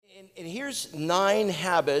here's 9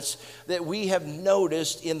 habits that we have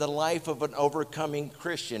noticed in the life of an overcoming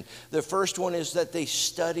Christian. The first one is that they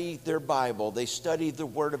study their Bible. They study the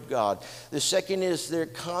Word of God. The second is they're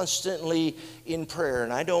constantly in prayer.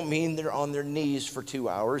 And I don't mean they're on their knees for 2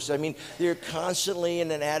 hours. I mean they're constantly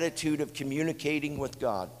in an attitude of communicating with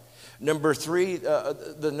God. Number 3,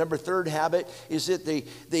 the third habit is that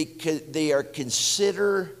they are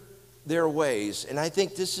consider their ways. And I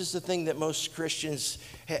think this is the thing that most Christians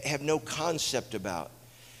have no concept about,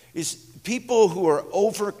 is people who are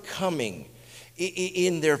overcoming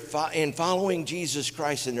in following Jesus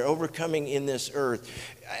Christ, and they're overcoming in this earth.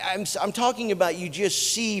 I'm talking about, you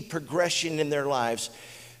just see progression in their lives.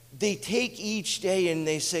 They take each day and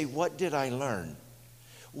they say, what did I learn?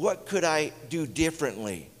 What could I do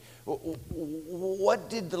differently? What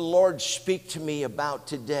did the Lord speak to me about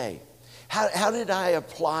today? How did I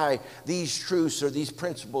apply these truths or these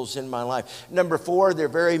principles in my life? Number 4, they're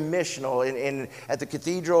very missional. And at the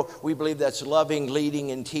cathedral, we believe that's loving,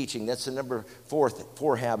 leading, and teaching. That's the number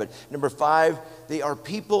 4 habit. Number 5, they are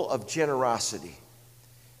people of generosity.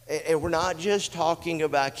 And we're not just talking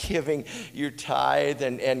about giving your tithe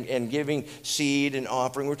and giving seed and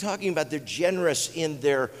offering. We're talking about they're generous in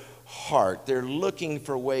their heart. They're looking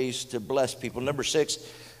for ways to bless people. Number 6,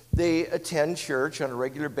 they attend church on a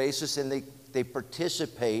regular basis, and they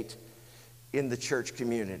participate in the church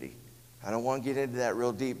community. I don't want to get into that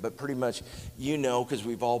real deep, but pretty much you know, because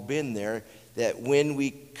we've all been there, that when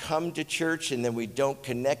we come to church and then we don't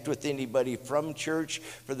connect with anybody from church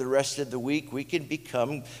for the rest of the week, we can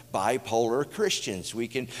become bipolar Christians. We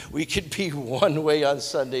can be one way on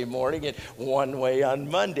Sunday morning and one way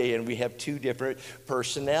on Monday, and we have 2 different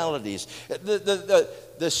personalities. The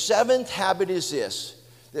 7th habit is this,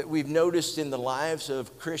 that we've noticed in the lives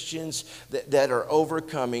of Christians that are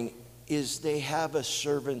overcoming, is they have a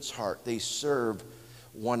servant's heart. They serve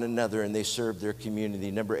one another and they serve their community.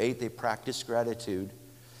 Number 8, they practice gratitude.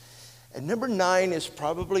 And number 9 is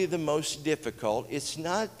probably the most difficult. It's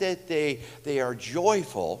not that they are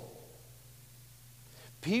joyful.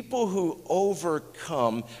 People who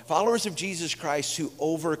overcome, followers of Jesus Christ who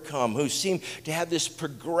overcome, who seem to have this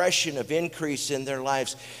progression of increase in their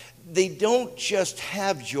lives, they don't just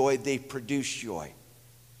have joy, they produce joy.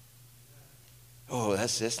 Oh,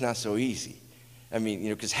 that's not so easy. I mean,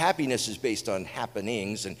 because happiness is based on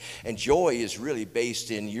happenings, and joy is really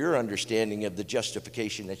based in your understanding of the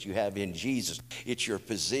justification that you have in Jesus. It's your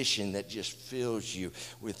position that just fills you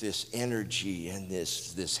with this energy and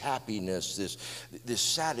this happiness, this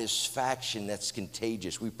satisfaction that's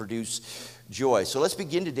contagious. We produce joy. So let's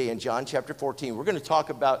begin today in John chapter 14. We're going to talk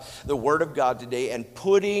about the Word of God today and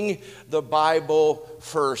putting the Bible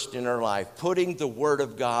first in our life, putting the Word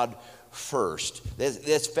of God first.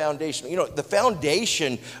 That's foundational. The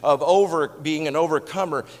foundation of being an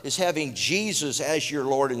overcomer is having Jesus as your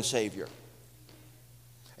Lord and Savior.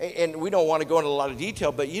 And we don't want to go into a lot of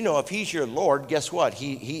detail, but if He's your Lord, guess what?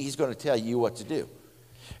 He's going to tell you what to do.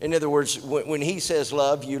 In other words, when He says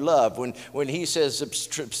love, you love. When He says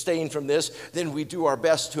abstain from this, then we do our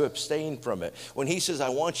best to abstain from it. When He says, I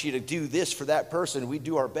want you to do this for that person, we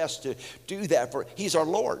do our best to do that for. He's our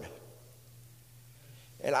Lord.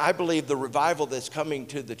 And I believe the revival that's coming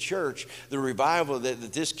to the church, the revival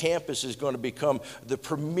that this campus is going to become the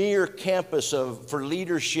premier campus for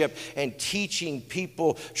leadership and teaching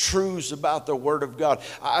people truths about the Word of God.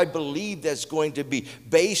 I believe that's going to be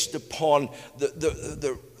based upon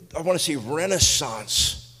the I want to say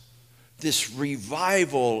renaissance, this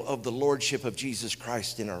revival of the Lordship of Jesus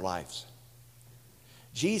Christ in our lives.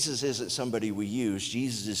 Jesus isn't somebody we use.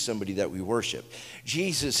 Jesus is somebody that we worship.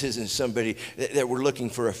 Jesus isn't somebody that we're looking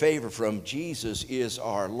for a favor from. Jesus is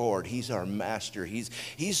our Lord. He's our master.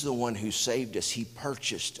 He's the one who saved us. He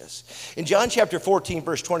purchased us. In John chapter 14,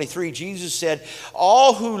 verse 23, Jesus said,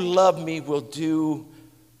 all who love me will do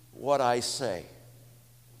what I say.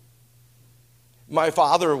 My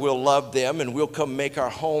Father will love them, and we'll come make our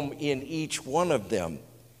home in each one of them.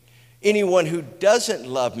 Anyone who doesn't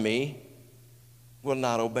love me will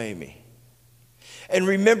not obey me. And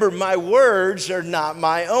remember, my words are not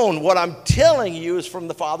my own. What I'm telling you is from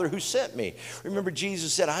the Father who sent me. Remember,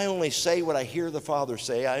 Jesus said, I only say what I hear the Father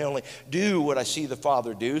say. I only do what I see the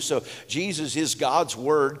Father do. So Jesus is God's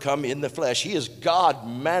word come in the flesh. He is God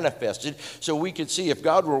manifested. So we could see if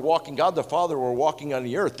God the Father were walking on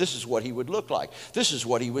the earth, this is what He would look like. This is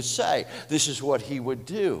what He would say. This is what He would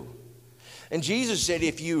do. And Jesus said,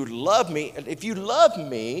 if you love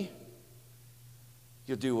me,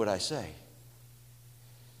 you'll do what I say.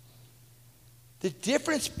 The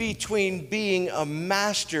difference between being a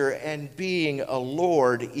master and being a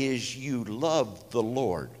Lord is you love the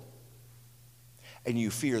Lord. and you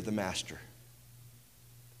fear the master.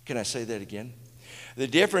 Can I say that again? The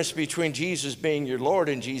difference between Jesus being your Lord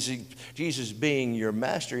and Jesus being your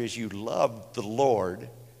master is you love the Lord,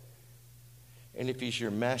 and if he's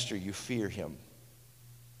your master, you fear him.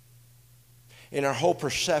 And our whole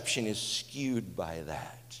perception is skewed by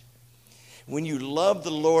that. When you love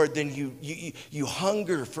the Lord, then you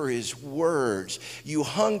hunger for his words. You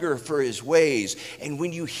hunger for his ways. And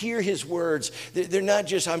when you hear his words, they're not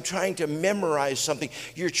just, I'm trying to memorize something.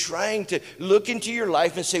 You're trying to look into your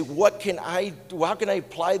life and say, how can I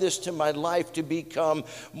apply this to my life to become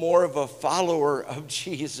more of a follower of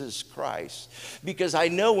Jesus Christ? Because I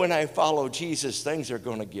know when I follow Jesus, things are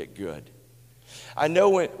going to get good. I know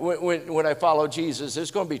when I follow Jesus,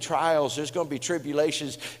 there's going to be trials, there's going to be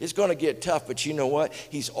tribulations, it's going to get tough, but you know what?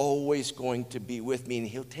 He's always going to be with me, and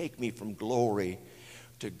he'll take me from glory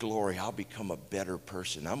to glory. I'll become a better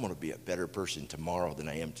person. I'm going to be a better person tomorrow than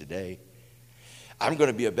I am today. I'm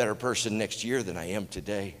going to be a better person next year than I am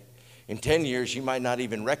today. In 10 years, you might not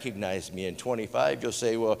even recognize me. In 25, you'll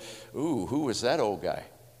say, well, ooh, who was that old guy?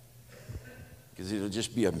 Because it'll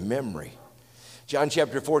just be a memory. John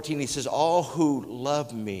chapter 14, he says, all who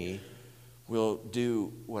love me will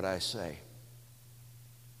do what I say.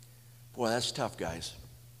 Boy, that's tough, guys.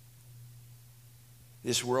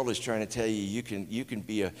 This world is trying to tell you you can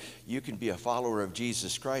be a follower of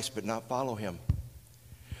Jesus Christ, but not follow him.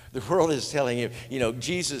 The world is telling you,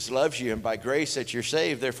 Jesus loves you, and by grace that you're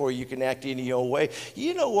saved, therefore you can act any old way.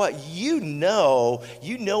 You know what? You know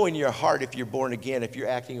in your heart if you're born again, if you're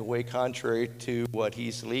acting a way contrary to what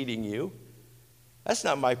he's leading you. That's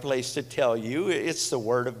not my place to tell you. It's the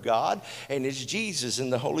Word of God, and it's Jesus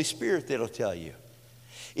and the Holy Spirit that'll tell you.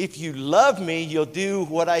 If you love me, you'll do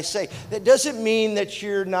what I say. That doesn't mean that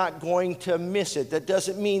you're not going to miss it. That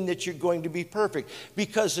doesn't mean that you're going to be perfect,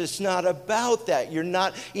 because it's not about that. You're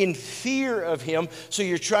not in fear of him, so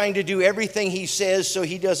you're trying to do everything he says so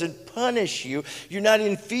he doesn't punish you. You're not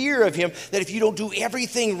in fear of him that if you don't do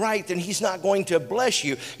everything right, then he's not going to bless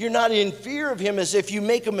you. You're not in fear of him as if you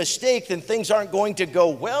make a mistake, then things aren't going to go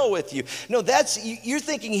well with you. No, you're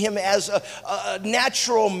thinking him as a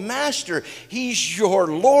natural master. He's your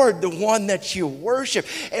Lord, the one that you worship.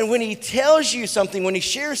 And when he tells you something, when he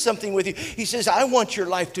shares something with you, he says, I want your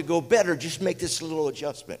life to go better. Just make this little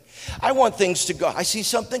adjustment. I want things to go. I see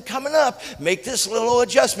something coming up. Make this little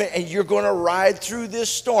adjustment, and you're going to ride through this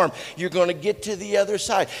storm. You're going to get to the other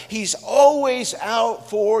side. He's always out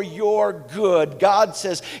for your good. God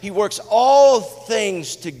says he works all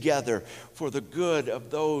things together for the good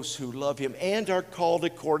of those who love him and are called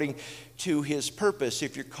according to his purpose.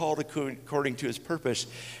 If you're called according to his purpose,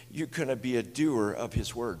 you're going to be a doer of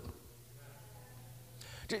his word.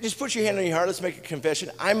 Just put your hand on your heart. Let's make a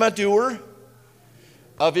confession. I'm a doer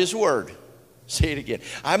of his word. Say it again.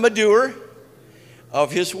 I'm a doer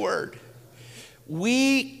of his word.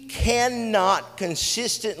 We cannot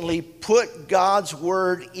consistently put God's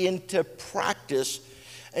word into practice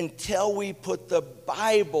until we put the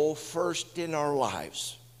Bible first in our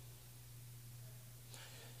lives.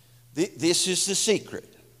 This is the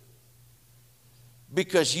secret.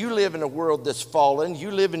 Because you live in a world that's fallen.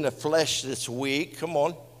 You live in a flesh that's weak. Come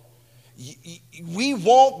on. We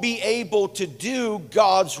won't be able to do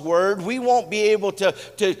God's word. We won't be able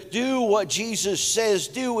to do what Jesus says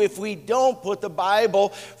do if we don't put the Bible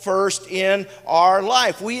first in our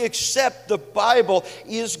life. We accept the Bible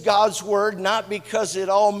is God's word, not because it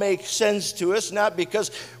all makes sense to us, not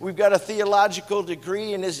because we've got a theological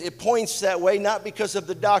degree and it points that way, not because of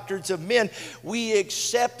the doctrines of men. We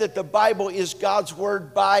accept that the Bible is God's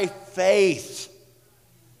word by faith.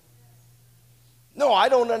 No, I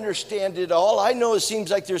don't understand it all. I know it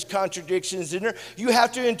seems like there's contradictions in there. You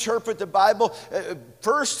have to interpret the Bible.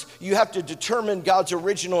 First, you have to determine God's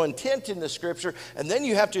original intent in the scripture, and then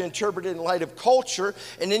you have to interpret it in light of culture.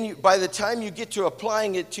 And then by the time you get to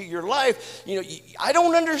applying it to your life, I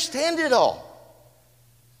don't understand it all.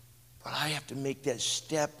 But I have to make that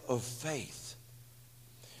step of faith.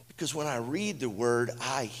 Because when I read the word,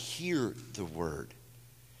 I hear the word.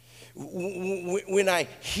 When I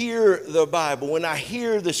hear the Bible, when I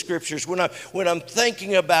hear the scriptures, when I'm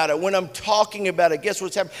thinking about it, when I'm talking about it, guess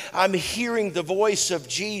what's happening? I'm hearing the voice of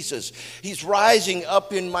Jesus. He's rising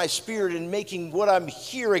up in my spirit and making what I'm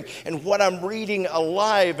hearing and what I'm reading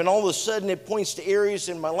alive. And all of a sudden it points to areas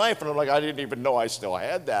in my life, and I'm like, I didn't even know I still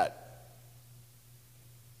had that.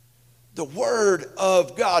 The Word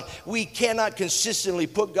of God. We cannot consistently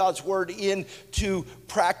put God's Word into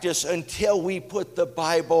practice until we put the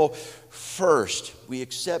Bible first. We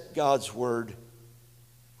accept God's Word.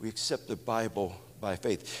 We accept the Bible by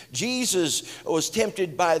faith. Jesus was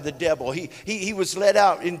tempted by the devil. He was led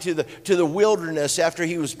out into the wilderness after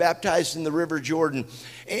he was baptized in the River Jordan.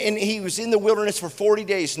 And he was in the wilderness for 40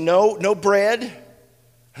 days. No bread,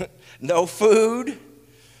 no food,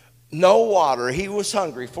 no water. He was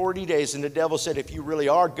hungry 40 days. And the devil said, if you really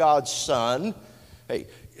are God's son, hey,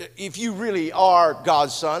 if you really are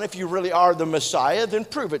God's son, if you really are the Messiah, then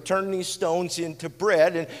prove it. Turn these stones into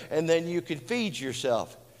bread, and then you can feed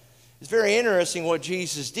yourself. It's very interesting what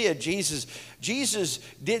Jesus did. Jesus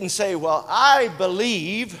didn't say, well, I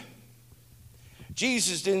believe.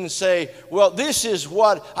 Jesus didn't say, well, this is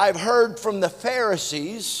what I've heard from the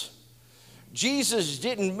Pharisees. Jesus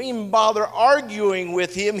didn't even bother arguing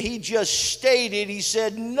with him. He just stated, he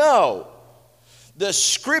said, no. The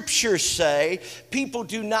scriptures say people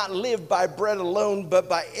do not live by bread alone, but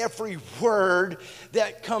by every word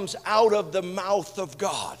that comes out of the mouth of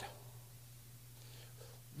God.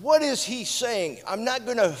 What is he saying? I'm not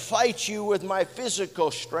going to fight you with my physical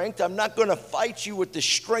strength. I'm not going to fight you with the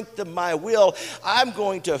strength of my will. I'm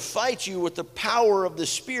going to fight you with the power of the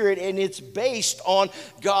Spirit, and it's based on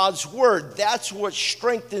God's Word. That's what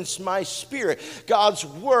strengthens my spirit. God's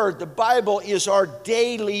Word, the Bible, is our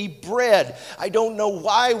daily bread. I don't know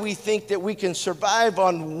why we think that we can survive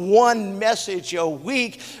on one message a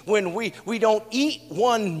week when we don't eat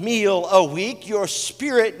one meal a week. Your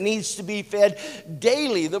spirit needs to be fed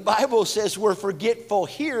daily. The Bible says we're forgetful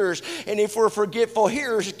hearers, and if we're forgetful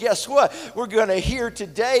hearers, guess what? We're going to hear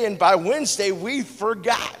today, and by Wednesday, we've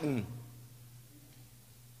forgotten.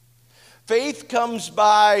 Faith comes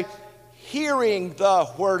by hearing the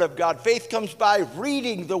Word of God. Faith comes by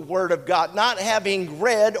reading the Word of God, not having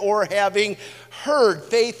read or having heard.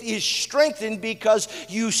 Faith is strengthened because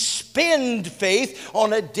you spend faith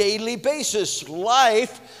on a daily basis.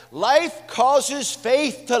 Life causes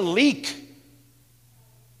faith to leak.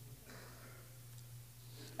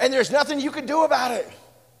 And there's nothing you can do about it.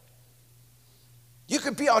 You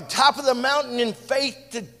could be on top of the mountain in faith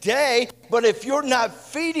today, but if you're not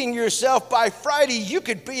feeding yourself by Friday, you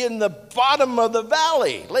could be in the bottom of the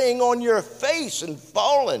valley, laying on your face and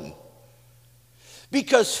falling.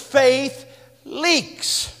 Because faith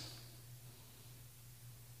leaks.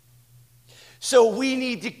 So we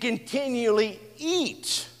need to continually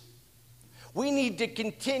eat. We need to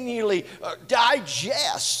continually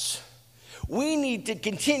digest. We need to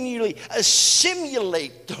continually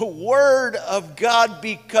assimilate the Word of God,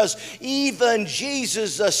 because even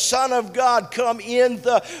Jesus, the Son of God, come in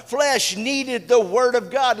the flesh, needed the Word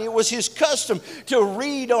of God. It was his custom to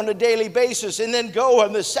read on a daily basis and then go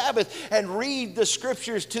on the Sabbath and read the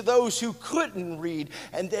Scriptures to those who couldn't read.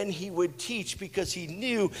 And then he would teach, because he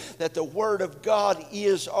knew that the Word of God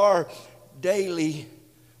is our daily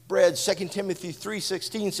bread. 2 Timothy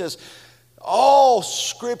 3:16 says, all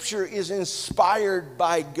Scripture is inspired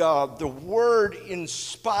by God. The word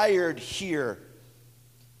inspired here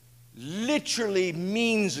literally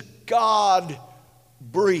means God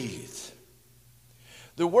breathed.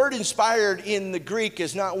 The word inspired in the Greek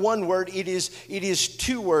is not one word, it is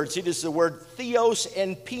two words. It is the word theos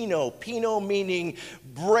and pino. Pino meaning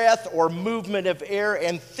breath or movement of air,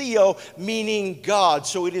 and theo meaning God.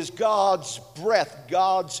 So it is God's breath,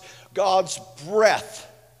 God's breath.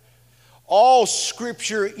 All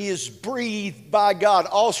Scripture is breathed by God.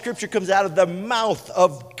 All Scripture comes out of the mouth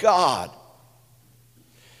of God.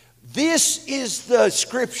 This is the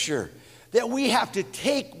Scripture that we have to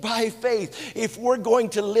take by faith if we're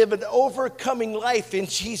going to live an overcoming life in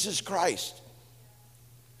Jesus Christ.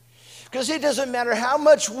 Because it doesn't matter how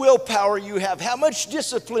much willpower you have, how much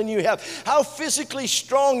discipline you have, how physically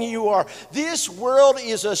strong you are. This world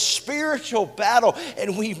is a spiritual battle,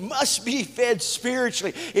 and we must be fed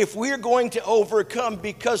spiritually if we're going to overcome,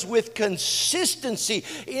 because with consistency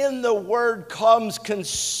in the Word comes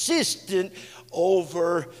consistent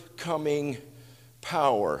overcoming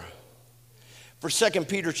power. For 2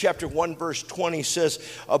 Peter chapter 1, verse 20 says,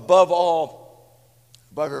 above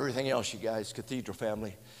everything else, you guys, Cathedral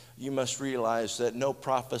family, you must realize that no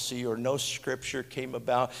prophecy or no scripture came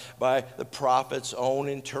about by the prophet's own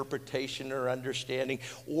interpretation or understanding,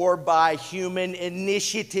 or by human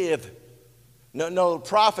initiative. No, the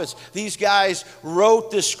prophets, these guys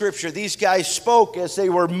wrote the scripture. These guys spoke as they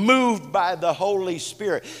were moved by the Holy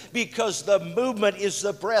Spirit, because the movement is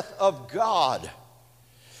the breath of God.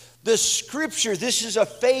 The Scripture, this is a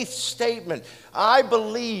faith statement. I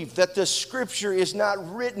believe that the Scripture is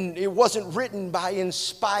not written, it wasn't written by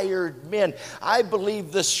inspired men. I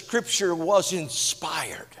believe the Scripture was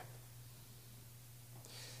inspired.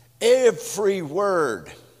 Every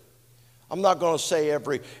word. I'm not going to say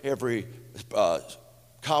every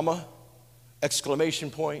comma,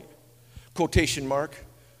 exclamation point, quotation mark,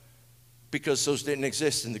 because those didn't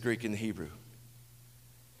exist in the Greek and the Hebrew.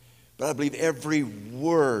 But I believe every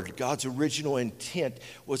word, God's original intent,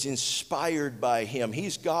 was inspired by him.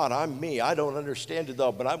 He's God, I'm me. I don't understand it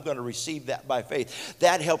though, but I'm going to receive that by faith.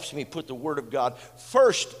 That helps me put the Word of God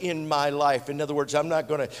first in my life. In other words, I'm not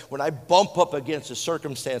going to, when I bump up against a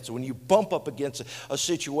circumstance, when you bump up against a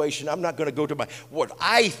situation, I'm not going to go to what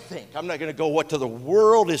I think. I'm not going to go what the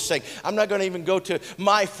world is saying. I'm not going to even go to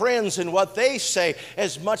my friends and what they say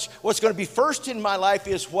as much. What's going to be first in my life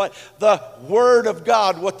is what the Word of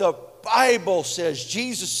God, what the Bible says.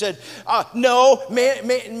 Jesus said, no,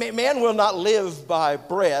 man will not live by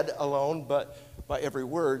bread alone, but by every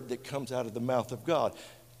word that comes out of the mouth of God.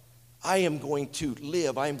 I am going to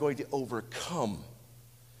live, I am going to overcome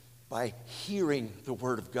by hearing the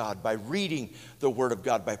Word of God, by reading the Word of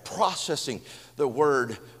God, by processing the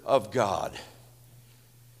Word of God.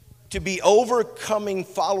 To be overcoming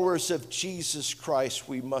followers of Jesus Christ,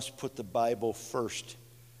 we must put the Bible first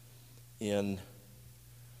in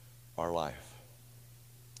our life.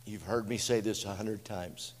 You've heard me say this 100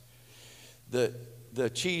 times. The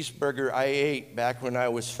cheeseburger I ate back when I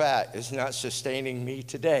was fat is not sustaining me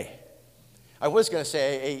today. I was going to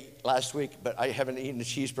say I ate last week, but I haven't eaten a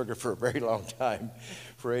cheeseburger for a very long time.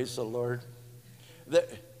 Praise the Lord.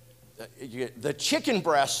 The chicken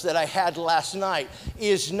breast that I had last night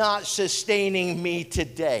is not sustaining me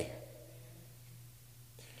today.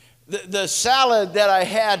 The salad that I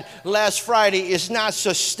had last Friday is not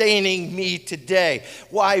sustaining me today.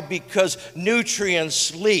 Why? Because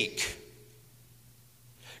nutrients leak.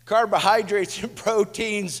 Carbohydrates and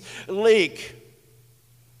proteins leak.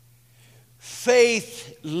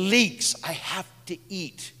 Faith leaks. I have to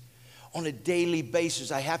eat on a daily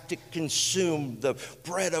basis. I have to consume the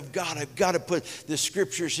bread of God. I've got to put the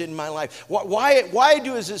scriptures in my life. Why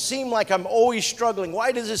does it seem like I'm always struggling?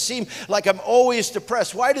 Why does it seem like I'm always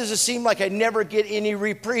depressed? Why does it seem like I never get any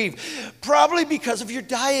reprieve? Probably because of your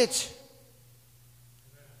diet.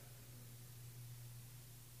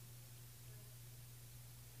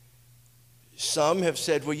 Some have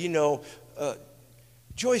said, well, you know,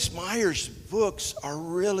 Joyce Meyer's books are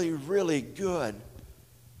really, really good.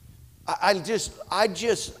 I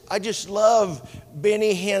just love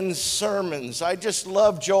Benny Hinn's sermons. I just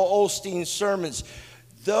love Joel Osteen's sermons.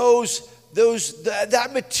 That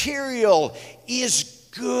material is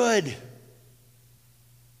good,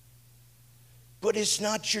 but it's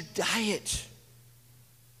not your diet.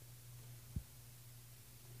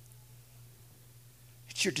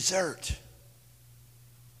 It's your dessert.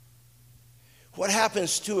 What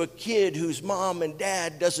happens to a kid whose mom and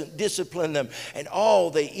dad doesn't discipline them and all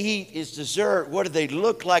they eat is dessert? What do they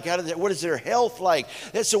look like? What is their health like?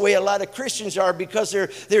 That's the way a lot of Christians are, because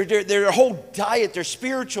their whole diet, their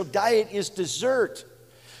spiritual diet is dessert.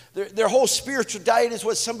 Their whole spiritual diet is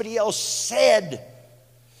what somebody else said.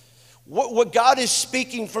 What God is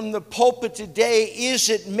speaking from the pulpit today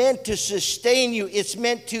isn't meant to sustain you. It's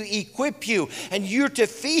meant to equip you. And you're to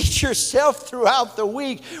feed yourself throughout the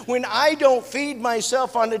week. When I don't feed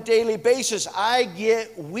myself on a daily basis, I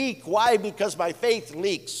get weak. Why? Because my faith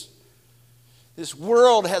leaks. This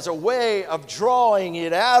world has a way of drawing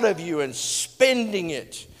it out of you and spending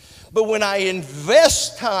it. But when I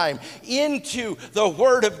invest time into the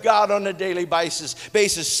Word of God on a daily basis,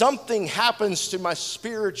 something happens to my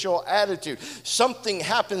spiritual attitude. Something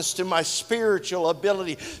happens to my spiritual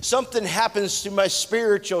ability. Something happens to my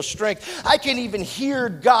spiritual strength. I can even hear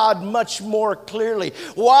God much more clearly.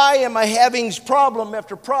 Why am I having problem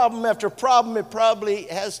after problem after problem? It probably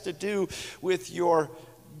has to do with your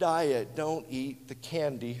diet. Don't eat the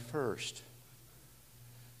candy first.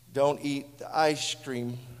 Don't eat the ice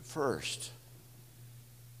cream first,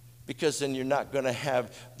 because then you're not going to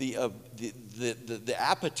have the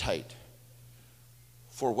appetite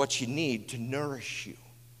for what you need to nourish you.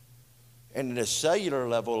 And at a cellular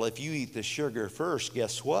level, if you eat the sugar first,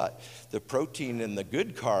 guess what? The protein and the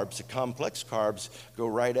good carbs, the complex carbs, go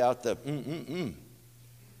right out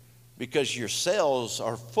because your cells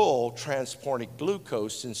are full transporting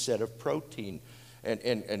glucose instead of protein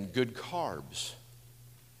and good carbs.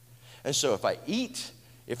 And so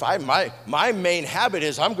my main habit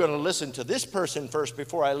is I'm going to listen to this person first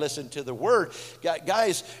before I listen to the Word.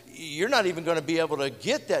 Guys, you're not even going to be able to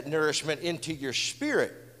get that nourishment into your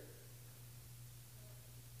spirit.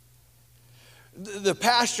 The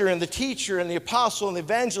pastor and the teacher and the apostle and the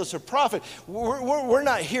evangelist or prophet, we're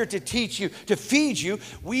not here to teach you, to feed you.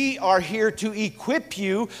 We are here to equip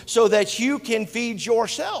you so that you can feed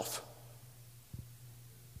yourself.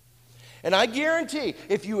 And I guarantee,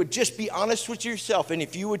 if you would just be honest with yourself, and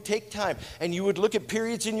if you would take time and you would look at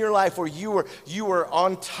periods in your life where you were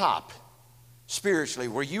on top, spiritually,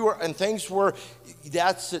 where you are, and things were,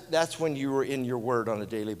 that's when you were in your word on a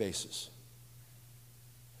daily basis.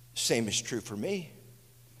 Same is true for me.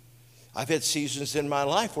 I've had seasons in my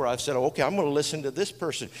life where I've said, okay, I'm going to listen to this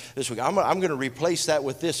person this week. I'm going to replace that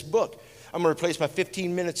with this book. I'm going to replace my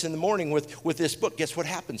 15 minutes in the morning with this book. Guess what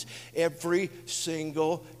happens? Every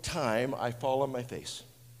single time I fall on my face.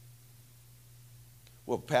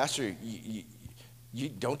 Well, Pastor,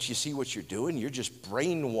 don't you see what you're doing? You're just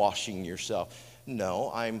brainwashing yourself.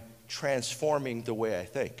 No, I'm transforming the way I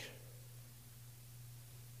think.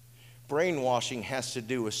 Brainwashing has to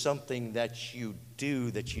do with something that you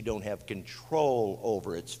do that you don't have control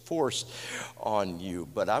over. It's forced on you.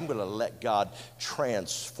 But I'm going to let God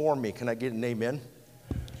transform me. Can I get an amen?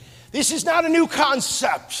 This is not a new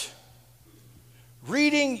concept.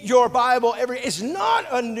 Reading your Bible is not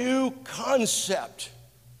a new concept.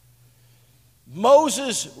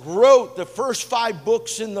 Moses wrote the first 5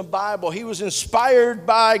 books in the Bible. He was inspired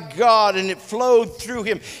by God, and it flowed through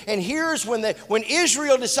him. And here's when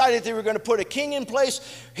Israel decided they were going to put a king in place,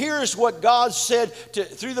 here's what God said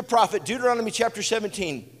through the prophet, Deuteronomy chapter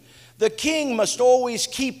 17. The king must always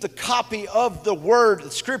keep the copy of the word, the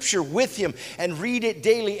scripture, with him and read it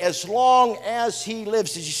daily as long as he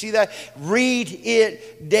lives. Did you see that? Read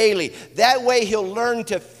it daily. That way he'll learn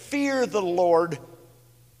to fear the Lord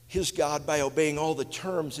his God by obeying all the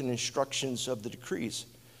terms and instructions of the decrees.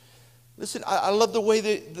 Listen, I love the way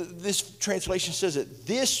this translation says it.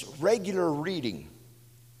 This regular reading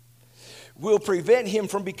will prevent him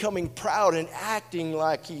from becoming proud and acting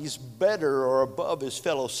like he's better or above his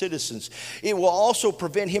fellow citizens. It will also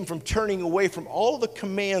prevent him from turning away from all the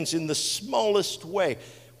commands in the smallest way.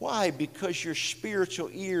 Why? Because your spiritual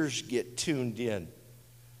ears get tuned in.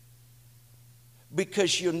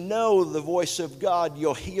 Because you know the voice of God,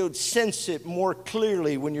 you'll sense it more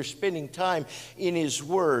clearly when you're spending time in his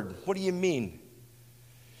word. What do you mean?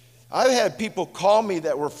 I've had people call me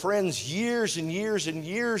that were friends years and years and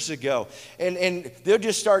years ago, and they'll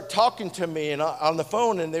just start talking to me and on the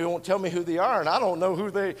phone, and they won't tell me who they are, and I don't know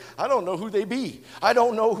who they be. I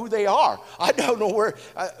don't know who they are. I don't know where.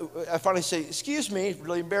 I finally say, excuse me,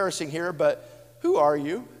 really embarrassing here, but who are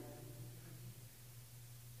you?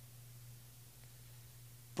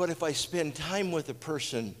 But if I spend time with a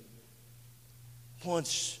person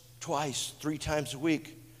once, twice, 3 times a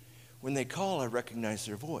week, when they call, I recognize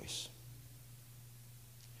their voice.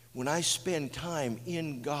 When I spend time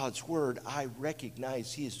in God's word, I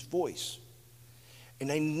recognize his voice. And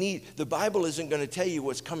the Bible isn't going to tell you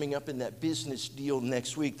what's coming up in that business deal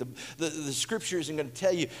next week. The scripture isn't going to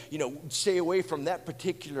tell you, stay away from that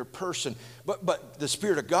particular person. But the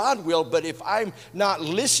Spirit of God will. But if I'm not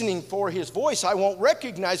listening for his voice, I won't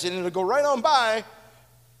recognize it, and it'll go right on by.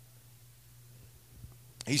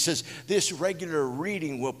 He says, this regular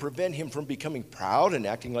reading will prevent him from becoming proud and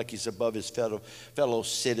acting like he's above his fellow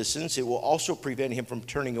citizens. It will also prevent him from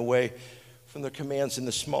turning away from the commands in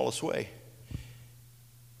the smallest way.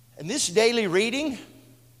 And this daily reading,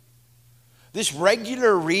 this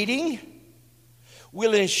regular reading,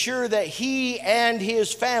 will ensure that he and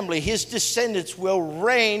his family, his descendants, will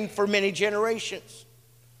reign for many generations.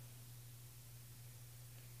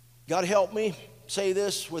 God help me say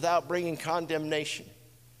this without bringing condemnation.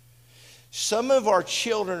 Some of our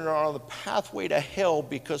children are on the pathway to hell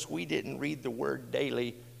because we didn't read the word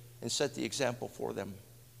daily and set the example for them.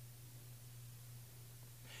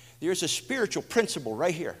 There's a spiritual principle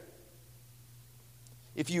right here.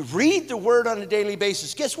 If you read the word on a daily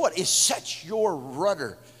basis, guess what? It sets your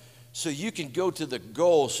rudder so you can go to the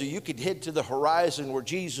goal, so you can head to the horizon where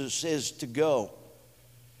Jesus says to go.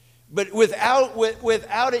 But without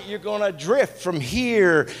it, you're going to drift from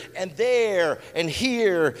here and there and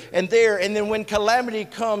here and there. And then when calamity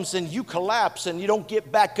comes and you collapse and you don't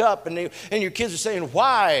get back up, and your kids are saying,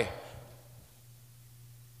 why?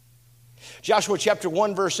 Joshua chapter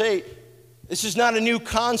 1, verse 8. This is not a new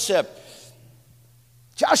concept.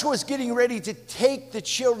 Joshua is getting ready to take the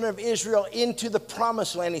children of Israel into the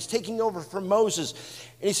promised land. He's taking over from Moses.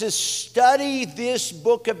 And he says, study this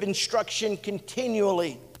book of instruction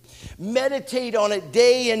continually. Meditate on it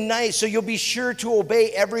day and night so you'll be sure to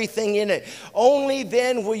obey everything in it. Only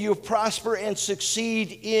then will you prosper and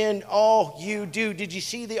succeed in all you do. Did you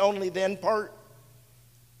see the only then part?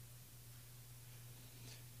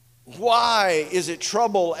 Why is it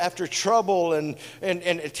trouble after trouble and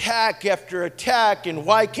attack after attack, and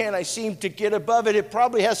why can't I seem to get above it? It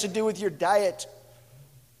probably has to do with your diet.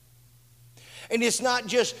 And it's not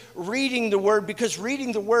just reading the Word, because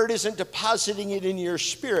reading the Word isn't depositing it in your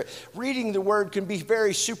spirit. Reading the Word can be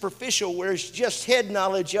very superficial, where it's just head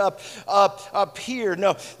knowledge up here.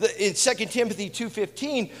 No, in 2 Timothy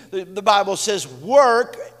 2:15, the Bible says,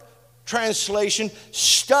 work, translation,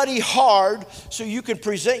 study hard so you can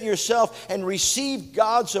present yourself and receive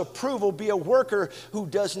God's approval. Be a worker who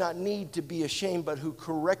does not need to be ashamed, but who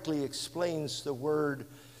correctly explains the word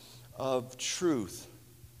of truth.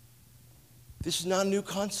 This is not a new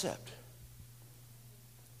concept.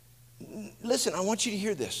 Listen, I want you to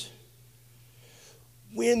hear this.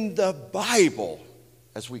 When the Bible,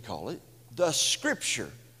 as we call it, the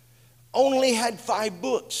Scripture, only had 5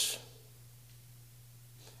 books,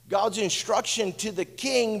 God's instruction to the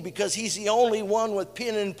king, because he's the only one with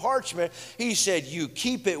pen and parchment, he said, you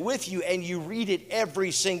keep it with you and you read it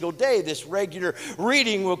every single day. This regular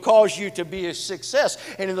reading will cause you to be a success,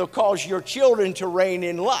 and it'll cause your children to reign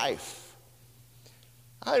in life.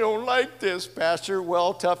 I don't like this, Pastor.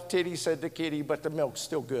 Well, tough titty, said the kitty, but the milk's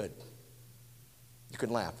still good. You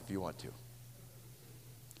can laugh if you want to.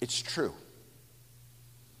 It's true.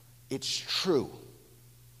 It's true.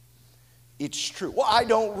 It's true. Well, I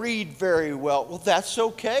don't read very well. Well, that's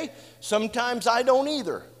okay. Sometimes I don't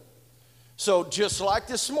either. So just like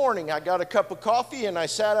this morning, I got a cup of coffee and I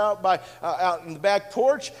sat out in the back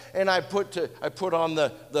porch, and I put on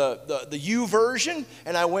the U version,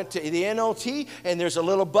 and I went to the NLT, and there's a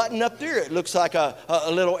little button up there. It looks like a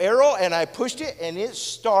little arrow, and I pushed it, and it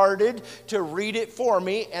started to read it for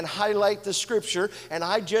me and highlight the scripture, and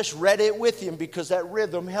I just read it with him because that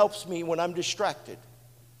rhythm helps me when I'm distracted.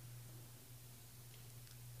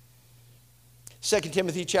 2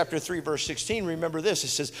 Timothy chapter 3, verse 16, remember this. It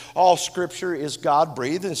says, all Scripture is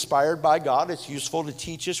God-breathed, inspired by God. It's useful to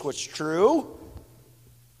teach us what's true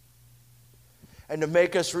and to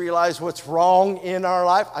make us realize what's wrong in our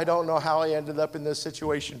life. I don't know how I ended up in this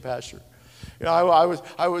situation, Pastor. You know, I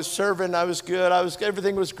was serving, I was good,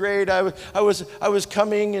 everything was great. I was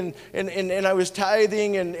coming and I was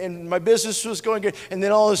tithing, and my business was going good. And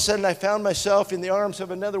then all of a sudden I found myself in the arms of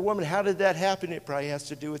another woman. How did that happen? It probably has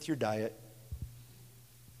to do with your diet.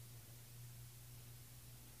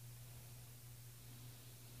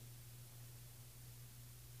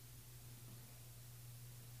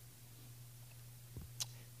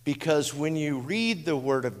 Because when you read the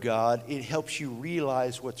Word of God, it helps you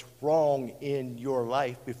realize what's wrong in your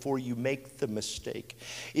life before you make the mistake.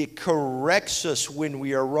 It corrects us when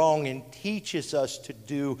we are wrong and teaches us to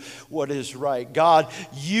do what is right. God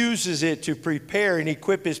uses it to prepare and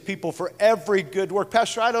equip His people for every good work.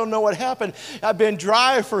 Pastor, I don't know what happened. I've been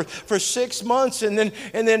dry for 6 months, and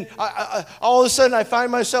then I all of a sudden I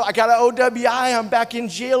find myself, I got an OWI, I'm back in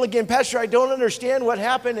jail again. Pastor, I don't understand what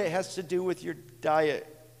happened. It has to do with your diet.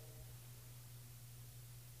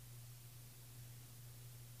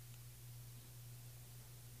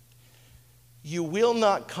 You will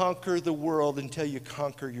not conquer the world until you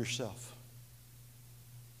conquer yourself.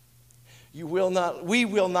 We will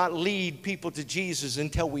not lead people to Jesus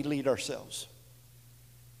until we lead ourselves.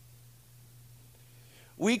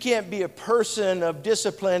 We can't be a person of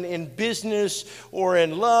discipline in business or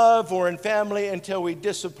in love or in family until we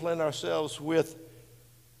discipline ourselves with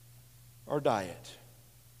our diet.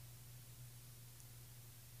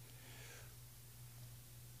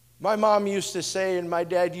 My mom used to say, and my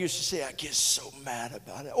dad used to say, I get so mad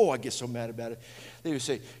about it. Oh, I get so mad about it. They would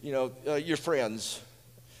say, your friends.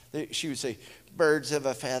 She would say, birds of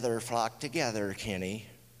a feather flock together, Kenny.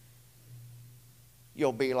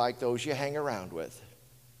 You'll be like those you hang around with.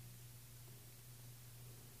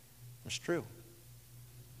 It's true.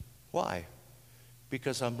 Why?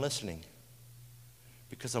 Because I'm listening.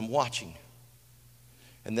 Because I'm watching.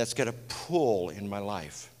 And that's got a pull in my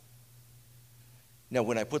life. Now,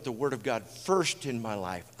 when I put the Word of God first in my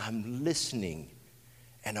life, I'm listening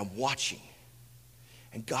and I'm watching.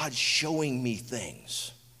 And God's showing me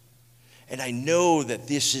things. And I know that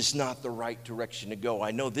this is not the right direction to go.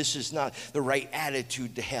 I know this is not the right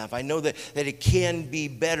attitude to have. I know that it can be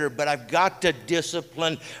better, but I've got to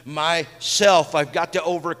discipline myself. I've got to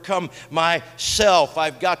overcome myself.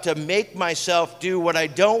 I've got to make myself do what I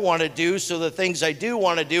don't want to do, so the things I do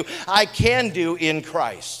want to do, I can do in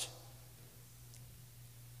Christ.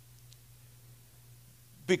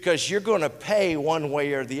 Because you're going to pay one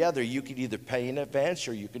way or the other. You can either pay in advance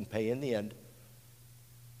or you can pay in the end.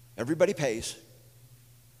 Everybody pays.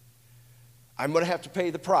 I'm going to have to pay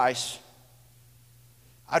the price.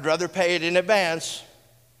 I'd rather pay it in advance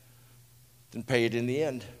than pay it in the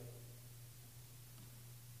end.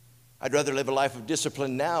 I'd rather live a life of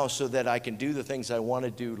discipline now so that I can do the things I want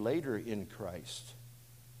to do later in Christ.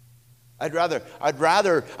 I'd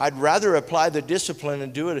rather apply the discipline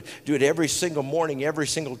and do it every single morning, every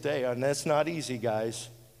single day. And that's not easy, guys.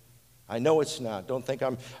 I know it's not. Don't think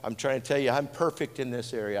I'm trying to tell you I'm perfect in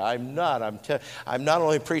this area. I'm not. I'm not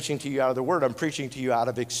only preaching to you out of the Word, I'm preaching to you out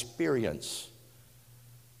of experience.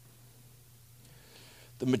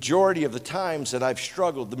 The majority of the times that I've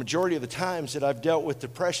struggled, the majority of the times that I've dealt with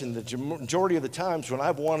depression, the majority of the times when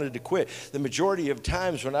I've wanted to quit, the majority of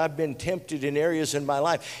times when I've been tempted in areas in my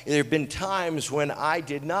life, there have been times when I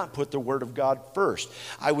did not put the Word of God first.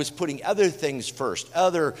 I was putting other things first,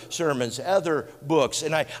 other sermons, other books,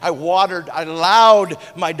 and I allowed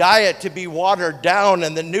my diet to be watered down,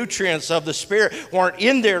 and the nutrients of the Spirit weren't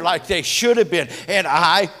in there like they should have been, and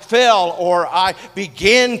I fell, or I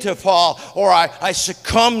began to fall, or I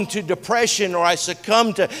succumbed to depression, or I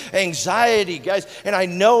succumbed to anxiety, guys. And I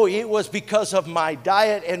know it was because of my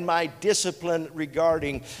diet and my discipline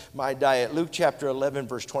regarding my diet. Luke chapter 11,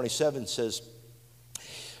 verse 27 says,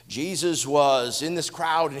 Jesus was in this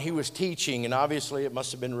crowd and he was teaching, and obviously it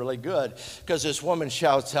must have been really good, because this woman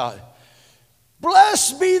shouts out,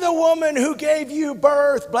 "Blessed be the woman who gave you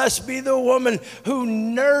birth. Blessed be the woman who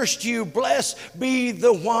nursed you. Blessed be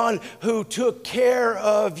the one who took care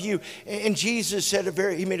of you." And Jesus said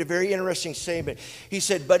he made a very interesting statement. He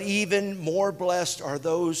said, "But even more blessed are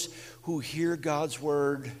those who hear God's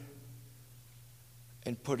word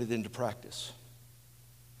and put it into practice."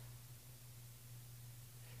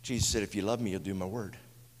 Jesus said, "If you love me, you'll do my word.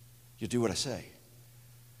 You'll do what I say."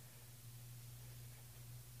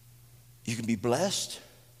 You can be blessed.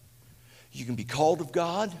 You can be called of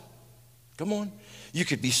God. Come on. You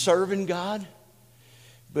could be serving God.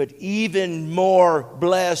 But even more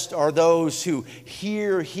blessed are those who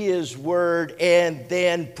hear his word and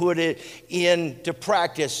then put it into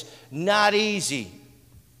practice. Not easy.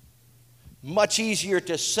 Much easier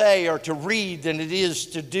to say or to read than it is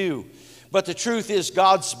to do. But the truth is,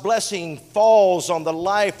 God's blessing falls on the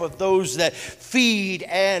life of those that feed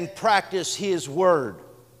and practice his word.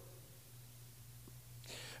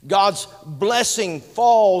 God's blessing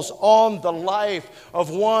falls on the life of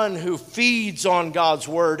one who feeds on God's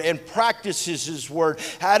word and practices his word.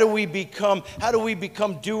 How do we become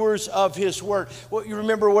doers of his word? Well, you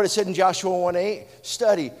remember what it said in Joshua 1:8?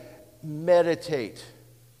 Study, meditate.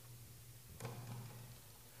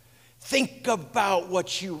 Think about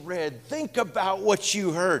what you read. Think about what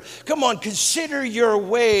you heard. Come on, consider your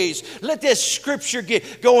ways. Let this scripture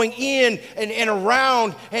get going in and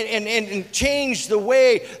around and change the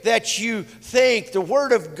way that you think. The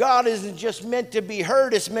word of God isn't just meant to be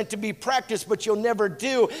heard, it's meant to be practiced, but you'll never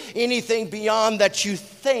do anything beyond that you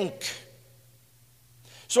think.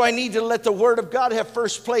 So I need to let the word of God have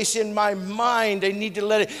first place in my mind. I need to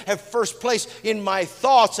let it have first place in my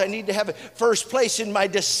thoughts. I need to have it first place in my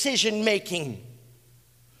decision making.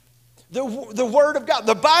 The word of God,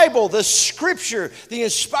 the Bible, the scripture, the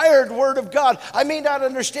inspired word of God. I may not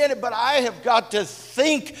understand it, but I have got to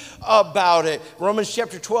think about it. Romans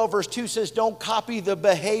chapter 12, verse 2 says, "Don't copy the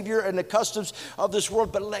behavior and the customs of this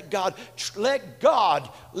world, but let God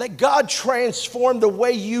transform the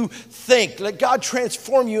way you think. Let God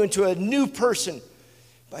transform you into a new person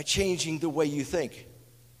by changing the way you think."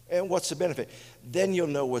 And what's the benefit? Then you'll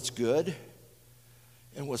know what's good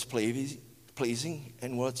and what's pleasing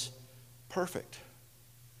and what's perfect.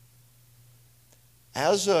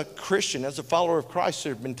 As a Christian, as a follower of Christ,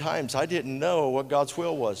 there have been times I didn't know what God's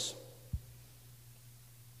will was.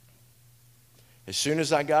 As soon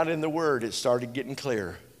as I got in the Word, it started getting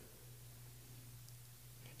clear.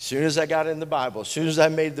 As soon as I got in the Bible, as soon as I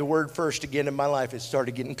made the Word first again in my life, it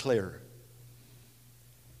started getting clearer.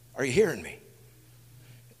 Are you hearing me?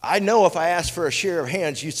 I know if I asked for a share of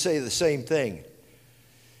hands, you'd say the same thing.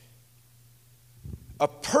 A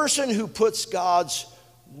person who puts God's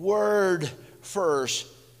word first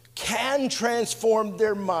can transform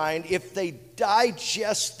their mind if they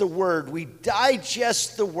digest the word. We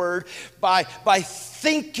digest the word by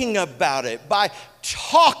thinking about it, by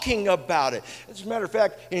talking about it. As a matter of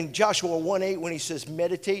fact, in Joshua 1:8, when he says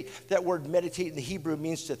meditate, that word meditate in the Hebrew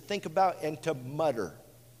means to think about and to mutter,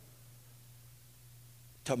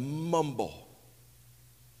 to mumble,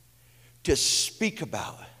 to speak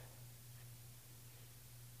about.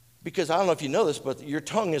 Because I don't know if you know this, but your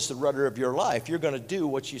tongue is the rudder of your life. You're going to do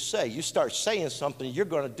what you say. You start saying something, you're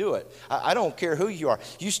going to do it. I don't care who you are.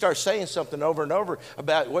 You start saying something over and over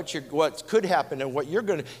about what could happen and what you're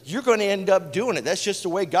going to end up doing it. That's just the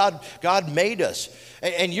way God made us.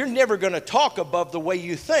 And you're never going to talk above the way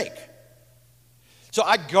you think. So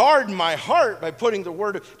I guard my heart by depositing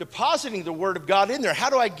the Word of God in there. How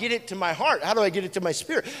do I get it to my heart? How do I get it to my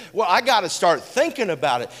spirit? Well, I got to start thinking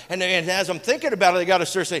about it. And as I'm thinking about it, I got to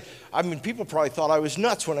start saying, people probably thought I was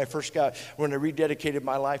nuts when I rededicated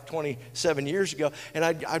my life 27 years ago. And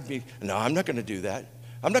I'd be, no, I'm not going to do that.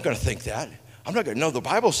 I'm not going to think that. I'm not going to, no, the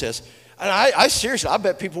Bible says. And I seriously, I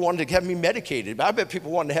bet people wanted to have me medicated. I bet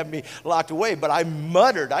people wanted to have me locked away. But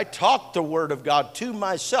I talked the Word of God to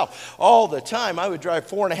myself all the time. I would drive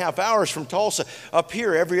 4.5 hours from Tulsa up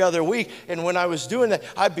here every other week. And when I was doing that,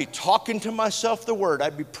 I'd be talking to myself the Word.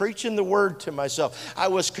 I'd be preaching the Word to myself. I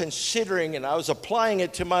was considering and I was applying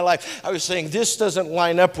it to my life. I was saying, this doesn't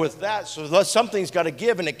line up with that. So something's got to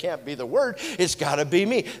give, and it can't be the Word. It's got to be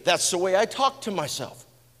me. That's the way I talk to myself.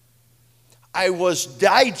 I was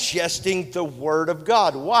digesting the Word of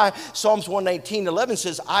God. Why? Psalms 119:11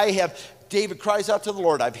 says, David cries out to the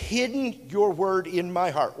Lord, I've hidden your word in my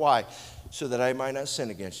heart. Why? So that I might not sin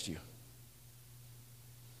against you.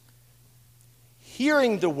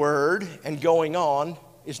 Hearing the word and going on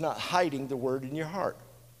is not hiding the word in your heart.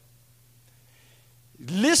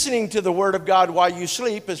 Listening to the Word of God while you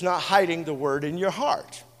sleep is not hiding the word in your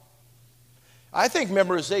heart. I think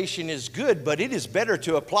memorization is good, but it is better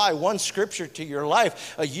to apply one scripture to your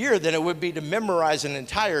life a year than it would be to memorize an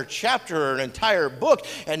entire chapter or an entire book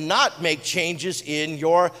and not make changes in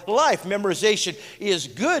your life. Memorization is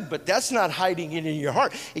good, but that's not hiding it in your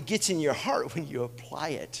heart. It gets in your heart when you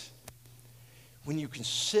apply it, when you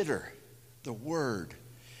consider the Word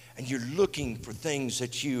and you're looking for things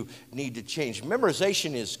that you need to change.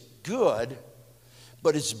 Memorization is good,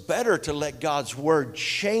 but it's better to let God's Word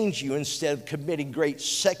change you instead of committing great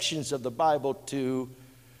sections of the Bible to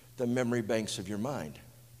the memory banks of your mind.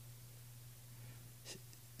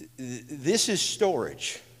 This is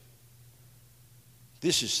storage.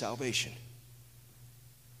 This is salvation.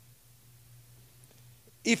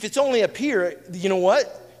 If it's only up here, you know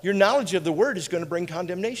what? Your knowledge of the Word is going to bring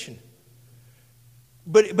condemnation.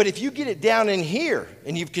 But if you get it down in here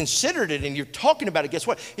and you've considered it and you're talking about it, guess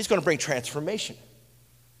what? It's going to bring transformation.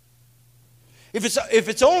 If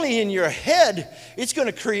it's only in your head, it's going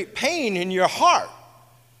to create pain in your heart.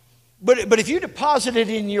 But if you deposit it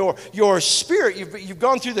in your spirit, you've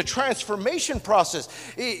gone through the transformation process.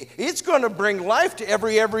 It's going to bring life to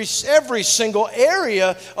every single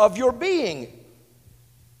area of your being.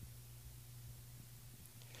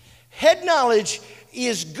 Head knowledge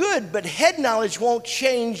is good, but head knowledge won't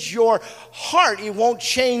change your heart. It won't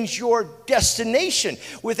change your destination.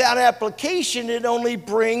 Without application, it only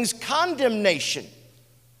brings condemnation.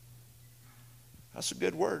 That's a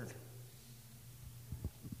good word.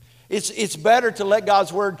 It's better to let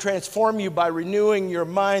God's Word transform you by renewing your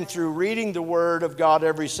mind through reading the Word of God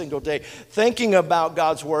every single day, thinking about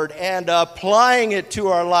God's Word and applying it to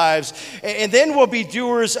our lives. And then we'll be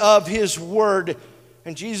doers of His Word.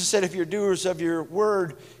 And Jesus said, if you're doers of your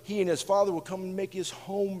word, He and His Father will come and make His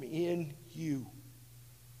home in you.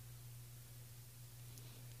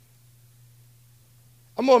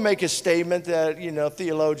 I'm going to make a statement that,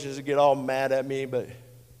 theologians will get all mad at me, but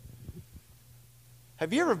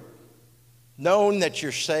have you ever known that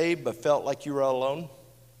you're saved but felt like you were alone?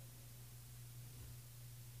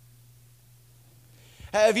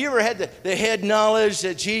 Have you ever had the head knowledge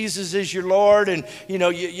that Jesus is your Lord and,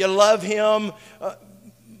 you love Him,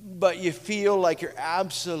 but you feel like you're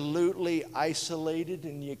absolutely isolated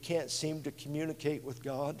and you can't seem to communicate with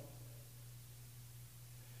God?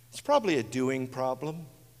 It's probably a doing problem.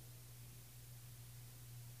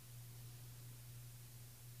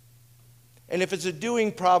 And if it's a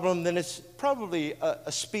doing problem, then it's probably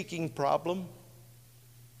a speaking problem.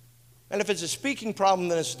 And if it's a speaking problem,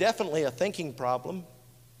 then it's definitely a thinking problem,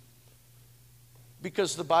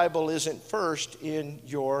 because the Bible isn't first in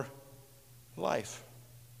your life.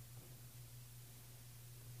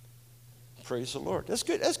 Praise the Lord. That's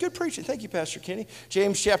good. That's good preaching. Thank you, Pastor Kenney.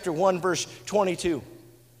 James chapter 1, verse 22.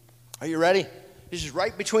 Are you ready? This is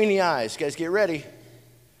right between the eyes. Guys, get ready.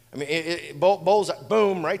 Bullseye,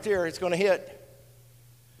 boom, right there. It's going to hit.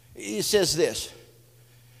 It says this.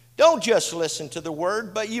 Don't just listen to the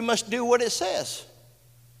word, but you must do what it says.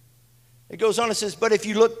 It goes on and says, but if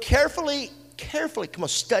you look carefully, come on,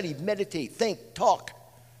 study, meditate, think, talk,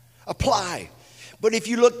 apply. But if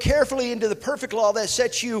you look carefully into the perfect law that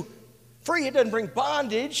sets you free, it doesn't bring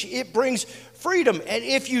bondage, it brings freedom. And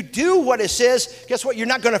if you do what it says, guess what? You're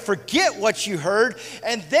not going to forget what you heard,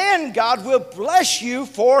 and then God will bless you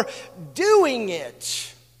for doing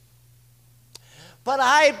it. But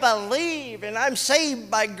I believe, and I'm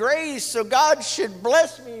saved by grace, so God should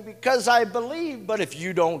bless me because I believe. But if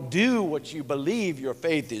you don't do what you believe, your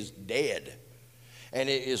faith is dead. and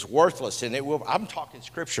it is worthless, and it will, I'm talking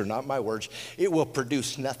scripture, not my words, it will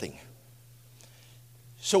produce nothing.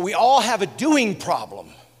 So we all have a doing problem.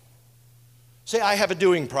 Say, I have a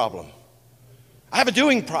doing problem. I have a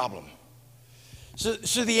doing problem. So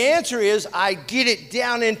the answer is, I get it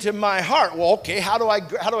down into my heart. Well, okay, how do I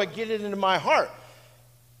get it into my heart?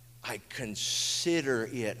 I consider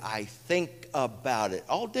it. I think about it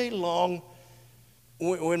all day long.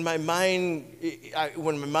 When my mind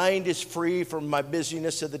is free from my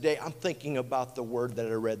busyness of the day, I'm thinking about the word that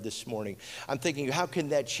I read this morning. I'm thinking, how can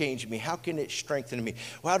that change me? How can it strengthen me?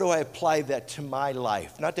 How do I apply that to my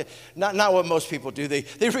life? Not what most people do.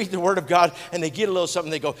 They read the word of God and they get a little something.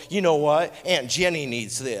 They go, you know what? Aunt Jenny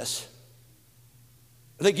needs this.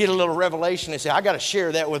 They get a little revelation. They say, I got to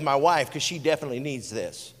share that with my wife because she definitely needs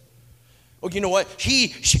this. Well, you know what?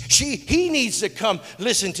 He needs to come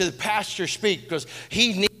listen to the pastor speak because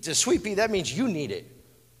he needs a sweet pea. That means you need it.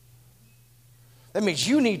 That means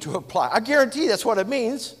you need to apply. I guarantee that's what it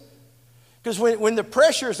means. Because when the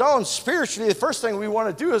pressure is on spiritually, the first thing we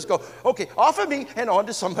want to do is go, okay, off of me and on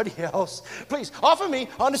to somebody else. Please, off of me,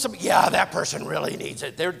 on to somebody. Yeah, that person really needs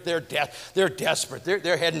it. They're desperate.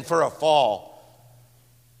 They're heading for a fall.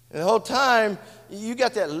 And the whole time, you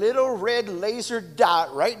got that little red laser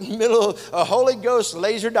dot right in the middle, a Holy Ghost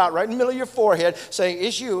laser dot right in the middle of your forehead saying,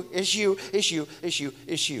 issue, issue, issue, issue,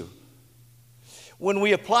 issue. When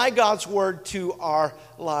we apply God's word to our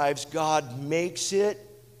lives, God makes it,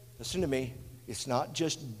 listen to me, it's not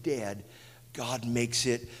just dead. God makes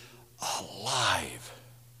it alive.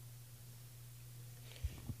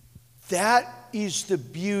 That is the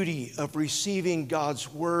beauty of receiving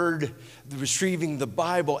God's word, receiving the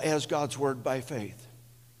Bible as God's word by faith.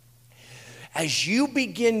 As you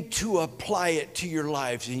begin to apply it to your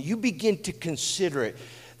lives and you begin to consider it,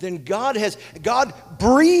 then God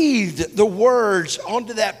breathed the words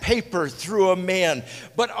onto that paper through a man.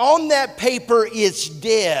 But on that paper, it's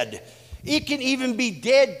dead. It can even be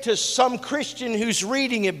dead to some Christian who's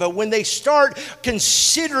reading it, but when they start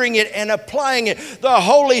considering it and applying it, the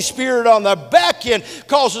Holy Spirit on the back end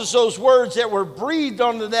causes those words that were breathed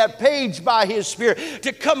onto that page by His Spirit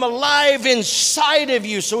to come alive inside of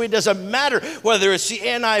you. So it doesn't matter whether it's the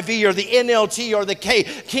NIV or the NLT or the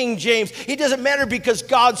King James. It doesn't matter because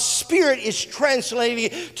God's Spirit is translating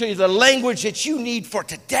it to the language that you need for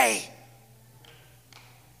today.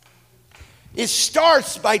 It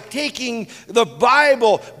starts by taking the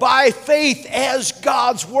Bible by faith as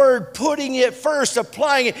God's word, putting it first,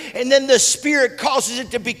 applying it, and then the Spirit causes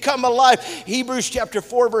it to become alive. Hebrews chapter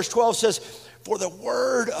 4 verse 12 says, for the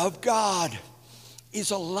word of God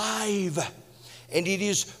is alive and it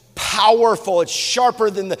is powerful. It's sharper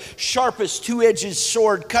than the sharpest two-edged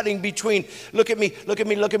sword, cutting between, look at me,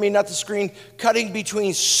 not the screen, cutting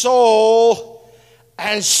between soul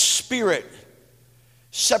and spirit,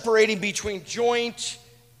 separating between joint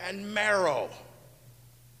and marrow.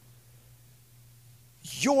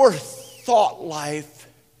 Your thought life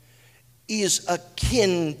is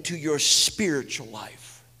akin to your spiritual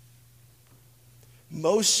life.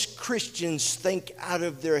 Most Christians think out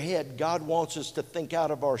of their head. God wants us to think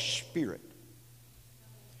out of our spirit.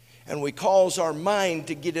 And we cause our mind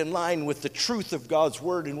to get in line with the truth of God's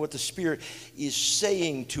word and what the Spirit is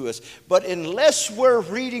saying to us. But unless we're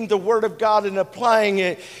reading the word of God and applying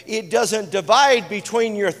it, it doesn't divide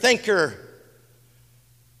between your thinker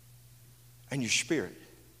and your spirit.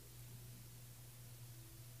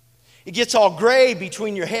 It gets all gray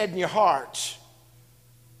between your head and your heart.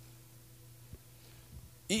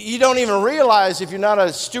 You don't even realize, if you're not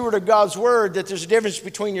a steward of God's word, that there's a difference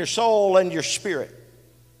between your soul and your spirit.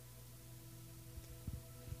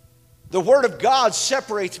 The Word of God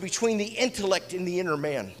separates between the intellect and the inner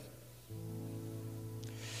man.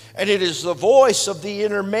 And it is the voice of the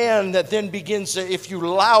inner man that then begins to, if you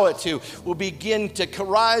allow it to, will begin to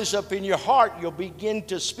rise up in your heart. You'll begin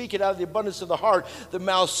to speak it out of the abundance of the heart. The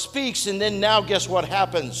mouth speaks, and then now guess what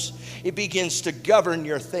happens? It begins to govern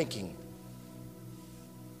your thinking.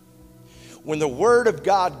 When the Word of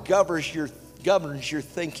God governs your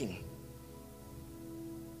thinking,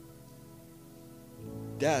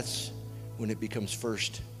 that's when it becomes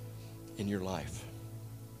first in your life.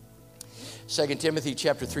 2 Timothy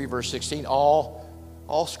chapter 3 verse 16,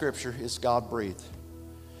 all scripture is God-breathed.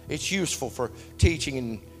 It's useful for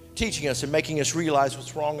teaching us and making us realize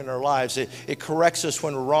what's wrong in our lives. It corrects us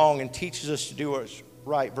when we're wrong and teaches us to do what's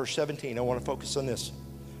right. Verse 17, I want to focus on this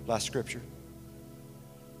last scripture.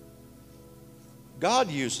 God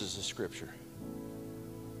uses the scripture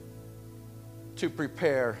to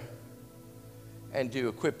prepare and to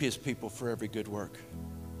equip His people for every good work.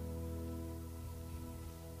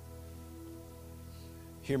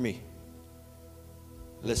 Hear me.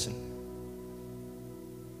 Listen,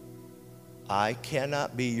 I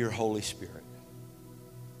cannot be your Holy Spirit.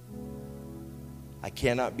 I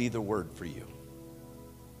cannot be the Word for you.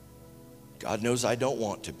 God knows I don't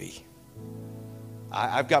want to be.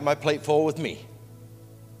 I've got my plate full with me.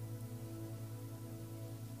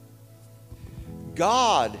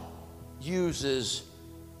 God uses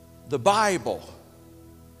the Bible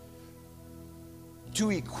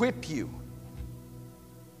to equip you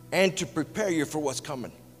and to prepare you for what's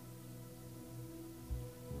coming.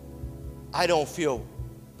 I don't feel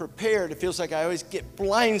prepared. It feels like I always get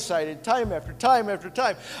blindsided time after time after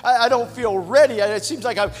time. I don't feel ready. It seems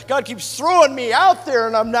like God keeps throwing me out there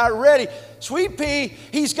and I'm not ready. Sweet pea,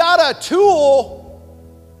 he's got a tool.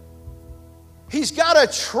 He's got a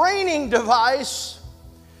training device.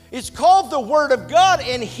 It's called the Word of God,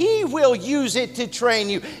 and He will use it to train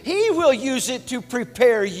you. He will use it to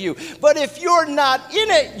prepare you. But if you're not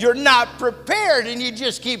in it, you're not prepared, and you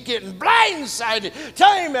just keep getting blindsided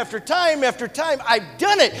time after time after time. I've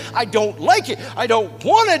done it. I don't like it. I don't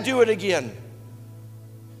want to do it again.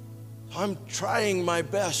 I'm trying my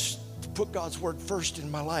best to put God's Word first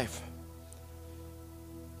in my life.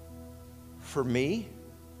 For me,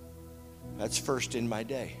 that's first in my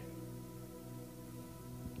day.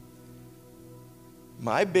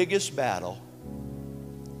 My biggest battle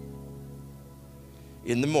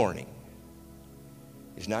in the morning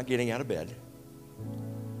is not getting out of bed.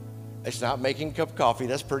 It's not making a cup of coffee.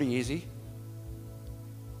 That's pretty easy.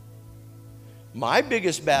 My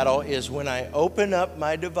biggest battle is when I open up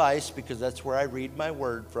my device, because that's where I read my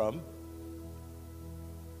word from.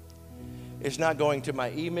 It's not going to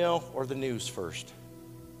my email or the news first.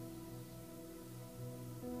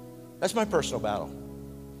 That's my personal battle.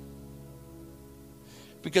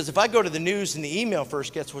 Because if I go to the news and the email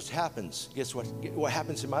first, guess what happens? Guess what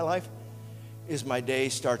happens in my life? Is my day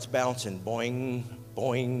starts bouncing. Boing,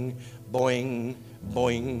 boing, boing,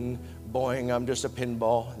 boing, boing. I'm just a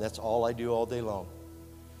pinball. That's all I do all day long.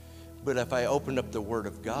 But if I open up the Word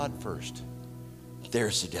of God first,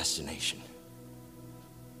 there's the destination.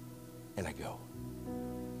 And I go.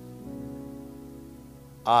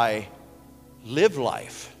 I live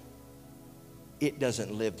life. It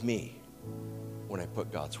doesn't live me. When I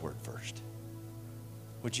put God's Word first.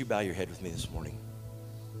 Would you bow your head with me this morning?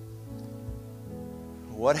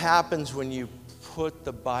 What happens when you put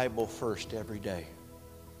the Bible first every day?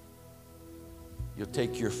 You'll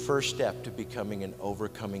take your first step to becoming an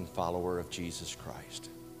overcoming follower of Jesus Christ.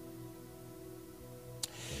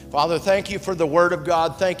 Father, thank you for the Word of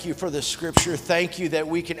God. Thank you for the Scripture. Thank you that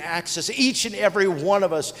we can access. Each and every one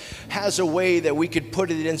of us has a way that we could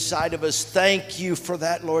put it inside of us. Thank you for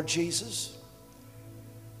that, Lord Jesus.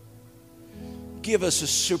 Give us a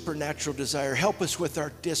supernatural desire. Help us with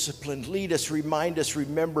our discipline. Lead us, remind us,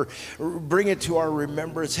 remember. Bring it to our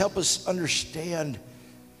remembrance. Help us understand.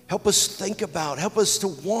 Help us think about. Help us to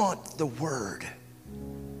want the Word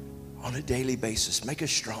on a daily basis. Make us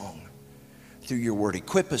strong through your Word.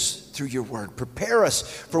 Equip us through your Word. Prepare us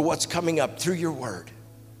for what's coming up through your Word.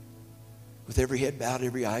 With every head bowed,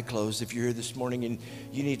 every eye closed, if you're here this morning and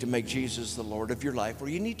you need to make Jesus the Lord of your life, or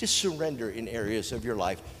you need to surrender in areas of your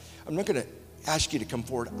life, I'm not going to ask you to come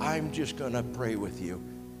forward. I'm just going to pray with you.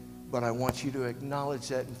 But I want you to acknowledge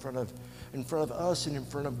that in front of us and in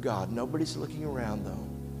front of God. Nobody's looking around, though.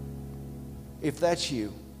 If that's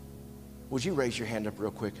you, would you raise your hand up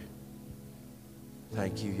real quick?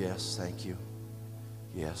 Thank you. Yes. Thank you.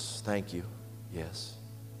 Yes. Thank you. Yes.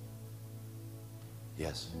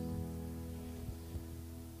 Yes.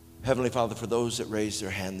 Heavenly Father, for those that raised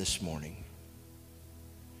their hand this morning,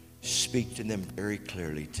 speak to them very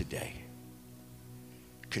clearly today.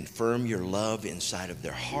 Confirm your love inside of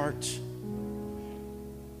their hearts.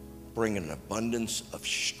 Bring an abundance of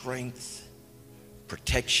strength,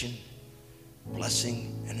 protection,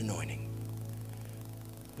 blessing, and anointing.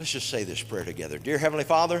 Let's just say this prayer together. Dear Heavenly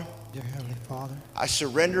Father, I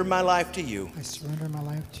surrender my life to you.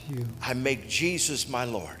 I make Jesus my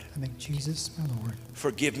Lord.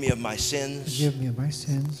 Forgive me of my sins.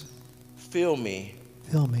 Fill me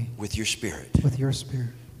with your Spirit.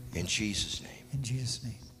 In Jesus' name.